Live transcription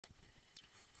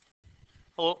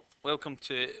Hello, welcome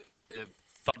to the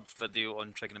third video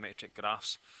on trigonometric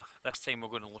graphs. This time we're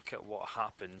going to look at what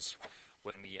happens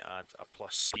when we add a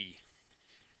plus c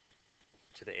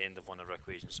to the end of one of our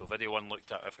equations. So video 1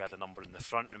 looked at if we had a number in the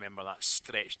front, remember that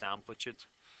stretched amplitude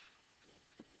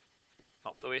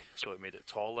up the way, so it made it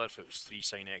taller. If it was 3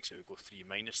 sine x, it would go 3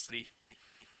 minus 3,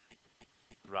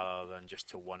 rather than just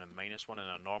to 1 and minus 1 in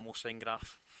a normal sine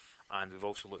graph. And we've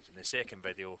also looked in the second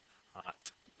video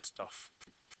at stuff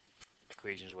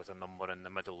equations with a number in the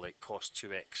middle like cos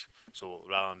 2x, so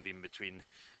rather than being between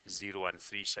 0 and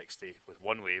 360 with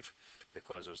one wave,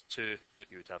 because there's two,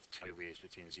 you would have two waves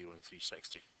between 0 and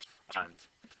 360, and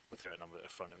without a number at the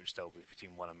front it would still be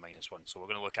between 1 and minus 1. So we're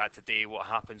going to look at today what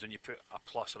happens when you put a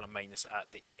plus or a minus at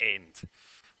the end.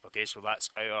 Okay, so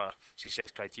that's our success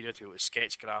criteria to be able to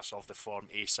sketch graphs of the form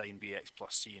a sine bx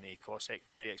plus c and a cos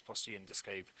bx plus c and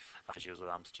describe ratios with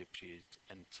amplitude, period,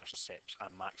 intercepts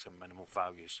and maximum minimal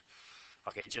values.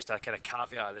 Okay, just a kind of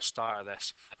caveat at the start of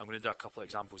this, I'm going to do a couple of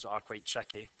examples that are quite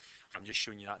tricky. I'm just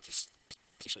showing you that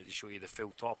to show you the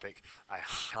full topic. I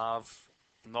have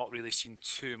not really seen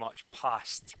too much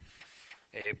past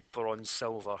bronze,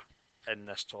 silver in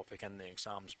this topic in the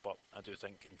exams, but I do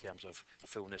think in terms of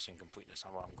fullness and completeness,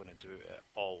 I'm going to do it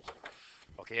all.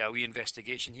 Okay, a wee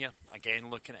investigation here. Again,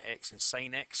 looking at x and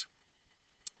sine x.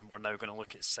 And we're now going to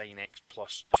look at sine x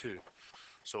plus 2.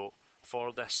 So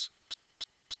for this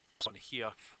on here,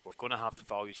 we're going to have the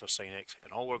values for sine x,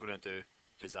 and all we're going to do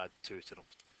is add 2 to them.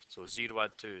 So 0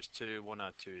 add 2 is 2, 1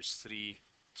 add 2 is 3,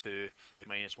 2,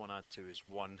 minus 1 add 2 is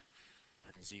 1,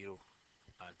 and 0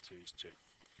 add 2 is 2.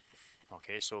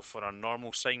 Okay, so for our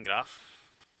normal sine graph,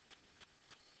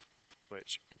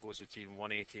 which goes between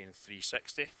 180 and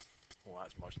 360, well,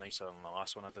 that's much nicer than the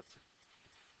last one I did,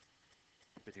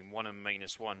 between 1 and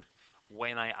minus 1,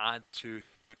 when I add 2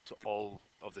 to all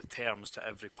of the terms to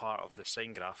every part of the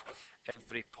sine graph,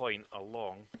 every point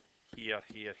along here,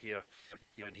 here, here,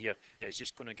 here and here is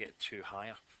just going to get 2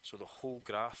 higher. So the whole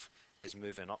graph is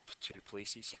moving up 2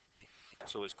 places.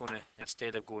 So it's going to,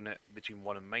 instead of going at between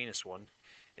 1 and minus 1,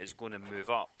 it's going to move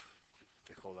up.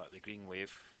 We call that the green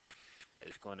wave.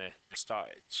 It's going to start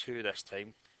at 2 this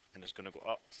time, and it's going to go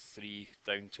up 3,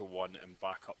 down to 1, and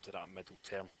back up to that middle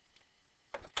term.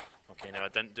 Okay, now I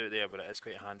didn't do it there, but it is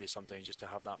quite handy sometimes just to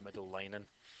have that middle line in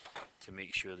to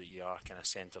make sure that you are kind of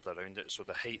centered around it. So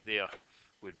the height there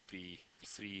would be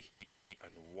 3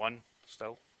 and 1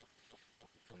 still,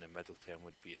 and the middle term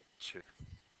would be at 2.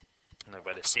 Now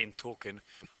by the same token,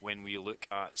 when we look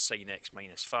at sine x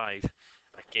minus 5,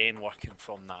 again working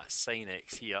from that sine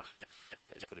x here,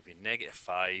 it's going to be negative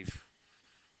 5,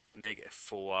 negative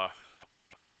 4,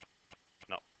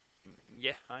 no,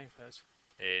 yeah, it is.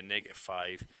 Negative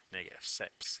 5, negative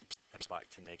 6, and back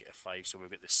to negative 5. So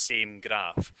we've got the same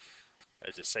graph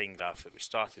as the sine graph that we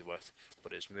started with,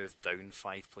 but it's moved down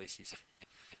 5 places.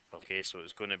 Okay, so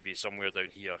it's going to be somewhere down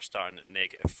here, starting at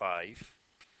negative 5,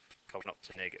 coming up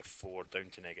to negative 4,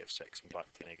 down to negative 6, and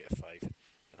back to negative 5.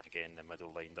 And again, the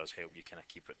middle line does help you kind of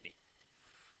keep it neat.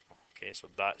 Okay, so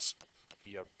that's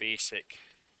your basic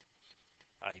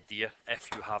idea. If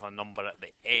you have a number at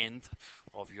the end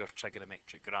of your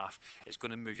trigonometric graph, it's going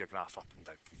to move your graph up and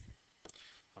down.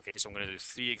 Okay, so I'm going to do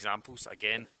 3 examples.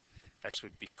 Again, this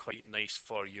would be quite nice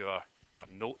for your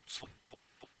notes.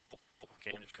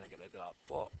 Okay, I'm just going to get rid of that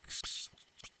box.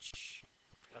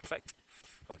 Perfect.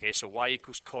 Okay, so y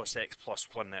equals cos x plus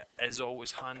 1. It is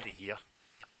always handy here.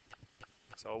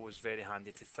 It's always very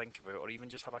handy to think about, or even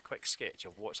just have a quick sketch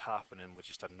of what's happening with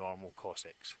just a normal cos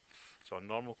x. So a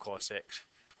normal cos x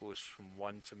goes from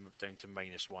 1 to down to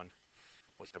minus 1,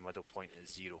 with the middle point at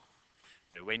 0.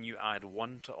 Now when you add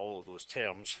 1 to all of those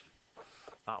terms,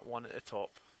 that 1 at the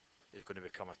top is going to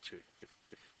become a 2.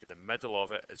 The middle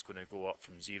of it is going to go up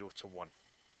from 0 to 1.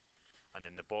 And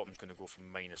then the bottom is going to go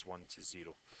from minus 1 to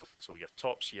 0. So your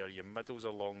tops here, your middles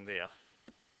along there,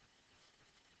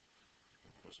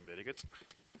 wasn't very good.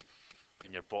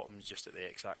 And your bottom's just at the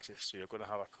x-axis, so you're going to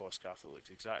have a cos graph that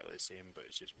looks exactly the same, but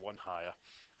it's just 1 higher,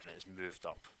 and it's moved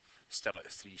up, still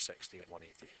at 360 and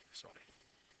 180, sorry.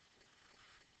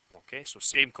 Okay, so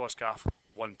same cos graph,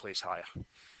 1 place higher.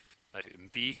 Now in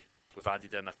B, we've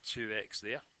added in a 2x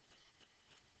there.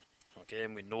 Okay,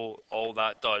 and we know all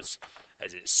that does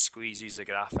is it squeezes the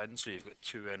graph in, so you've got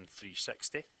 2 and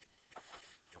 360.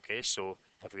 Okay, so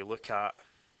if we look at,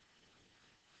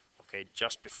 okay,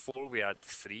 just before we add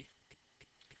 3,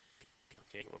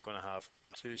 okay, we're going to have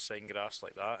 2 sine graphs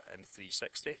like that and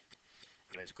 360,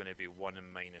 and it's going to be 1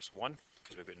 and minus 1,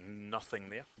 because we've got nothing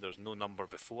there. There's no number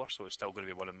before, so it's still going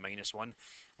to be 1 and minus 1.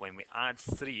 When we add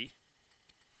 3,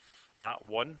 that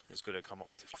 1 is going to come up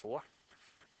to 4,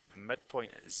 The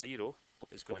midpoint at 0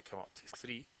 is going to come up to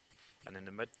 3, and then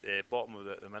the bottom of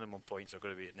the minimum points are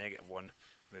going to be at -1,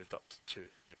 moved up to 2.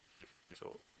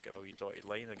 So get a wee dotted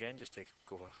line again, just to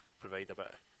provide a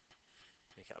bit,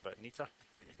 make it a bit neater.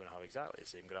 And you're going to have exactly the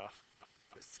same graph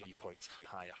with 3 points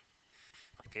higher.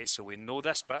 Okay, so we know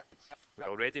this bit. We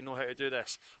already know how to do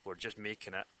this. We're just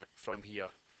making it from here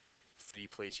 3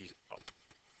 places up.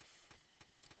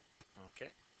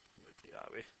 Okay, we'll do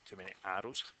that way. Too many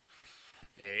arrows.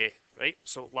 Right,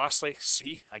 so lastly,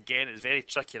 C. Again, it's very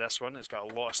tricky, this one. It's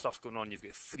got a lot of stuff going on. You've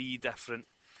got three different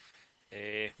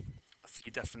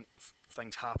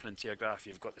things happening to your graph.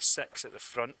 You've got the 6 at the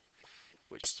front,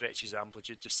 which stretches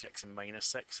amplitude to 6 and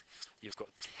 -6. You've got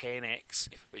 10x,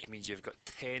 which means you've got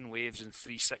 10 waves in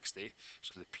 360,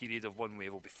 so the period of one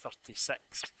wave will be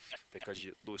 36, because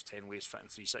those 10 waves fit in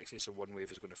 360, so one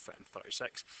wave is going to fit in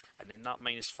 36, and then that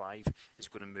 -5 is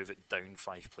going to move it down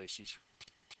 5 places.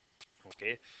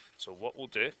 Okay, so what we'll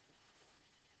do,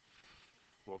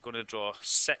 we're going to draw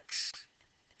 6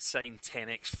 sine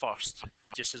 10x first,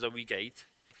 just as a wee guide,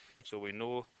 so we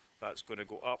know that's going to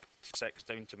go up to 6,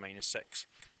 down to -6,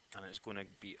 and it's going to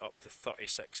be up to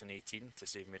 36 and 18 to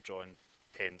save me drawing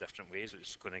 10 different ways, which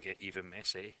is going to get even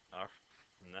messier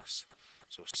than this.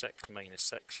 So 6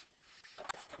 -6.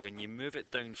 When you move it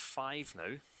down 5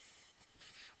 now,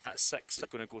 that 6 is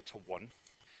going to go to 1.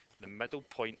 The middle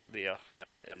point there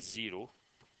at 0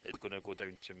 is going to go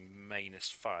down to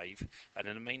 -5, and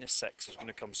then the -6 is going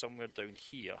to come somewhere down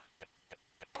here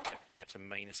to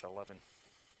 -11.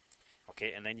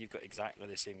 Okay, and then you've got exactly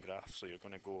the same graph, so you're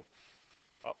going to go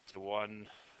up to 1,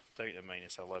 down to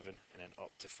 -11, and then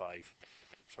up to 5.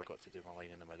 Forgot to do my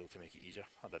line in the middle to make it easier.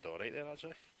 I did alright there,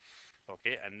 actually.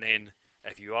 Okay, and then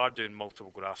if you are doing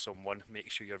multiple graphs on one,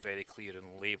 make sure you're very clear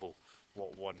and label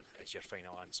what one is your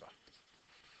final answer.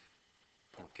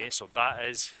 Okay, so that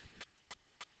is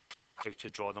how to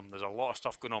draw them. There's a lot of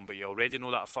stuff going on, but you already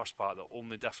know that first part. The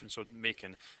only difference we're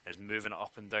making is moving it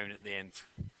up and down at the end.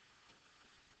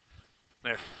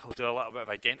 Now, we'll do a little bit of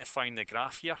identifying the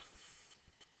graph here.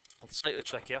 It's slightly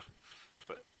trickier,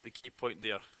 but the key point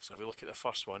there, so if we look at the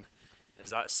first one, is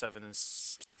that 7 and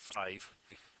 5.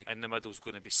 In the middle is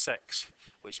going to be 6,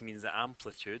 which means the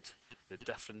amplitude, the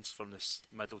difference from the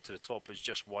middle to the top, is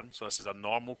just 1. So this is a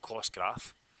normal cost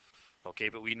graph. Okay,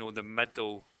 but we know the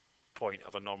middle point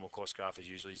of a normal cost graph is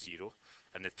usually 0,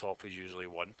 and the top is usually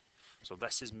 1. So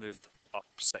this is moved up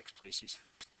 6 places.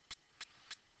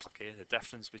 Okay, the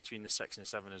difference between the 6 and the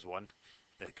 7 is 1.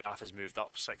 The graph is moved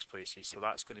up 6 places, so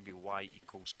that's going to be y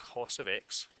equals cos of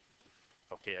x.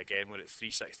 Okay, again, we're at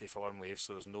 360 for one wave,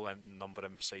 so there's no number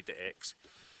inside the x.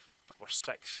 We're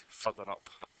 6 further up.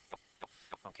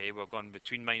 Okay, we're going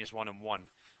between -1 and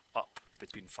 1, up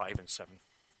between 5 and 7.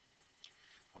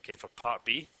 Okay, for part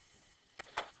B,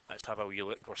 let's have a wee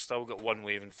look. We've still got one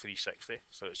wave in 360,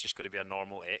 so it's just going to be a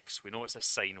normal x. We know it's a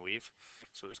sine wave,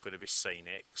 so it's going to be sine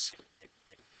x.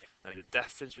 Now the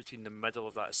difference between the middle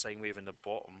of that sine wave and the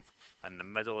bottom and the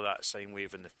middle of that sine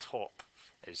wave and the top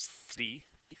is 3.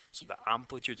 So the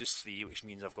amplitude is 3, which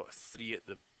means I've got 3 at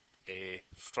the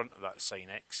front of that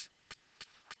sine x.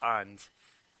 And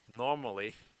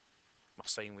normally my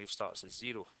sine wave starts at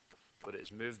 0, but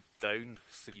it's moved down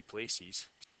 3 places,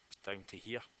 down to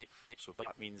here. So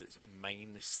that means it's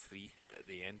 -3 at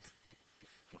the end.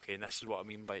 Okay, and this is what I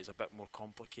mean by it's a bit more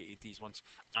complicated, these ones.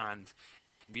 And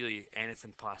really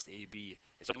anything past AB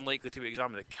is unlikely to be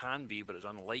examined. It can be, but it's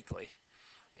unlikely.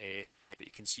 But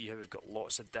you can see how we've got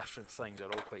lots of different things that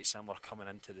are all quite similar coming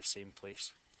into the same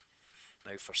place.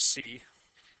 Now for C,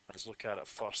 let's look at it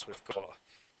first. We've got,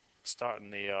 starting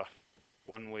there,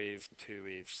 1 wave, 2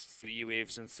 waves, 3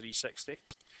 waves in 360.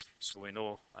 So we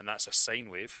know, and that's a sine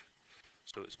wave,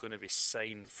 so it's going to be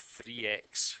sine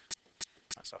 3x.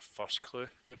 That's our first clue.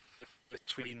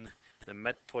 Between the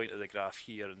midpoint of the graph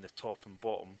here and the top and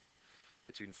bottom,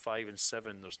 between 5 and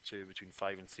 7 there's 2, between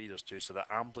 5 and 3 there's 2, so the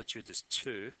amplitude is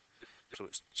 2, so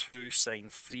it's 2 sine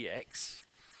 3x.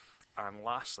 And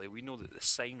lastly, we know that the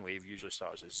sine wave usually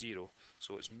starts at 0,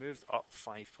 so it's moved up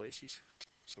 5 places,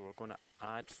 so we're going to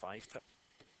add 5 to it.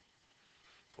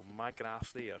 So my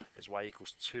graph there is y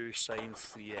equals 2 sine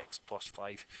 3x plus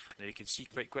 5. Now you can see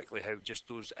quite quickly how just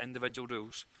those individual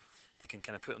rules, you can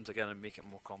kind of put them together and make it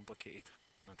more complicated.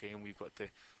 Okay, and we've got to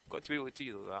be able to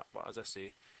do that, but as I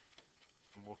say,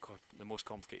 the most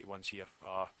complicated ones here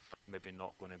are maybe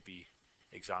not going to be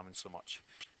examined so much.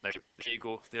 Now, there you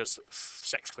go, there's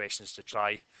 6 questions to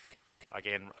try.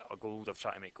 Again, I've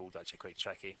tried to make gold actually quite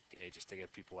tricky, just to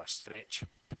give people a stretch.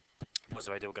 What's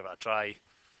the idea? We'll give it a try.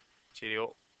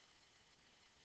 Cheerio.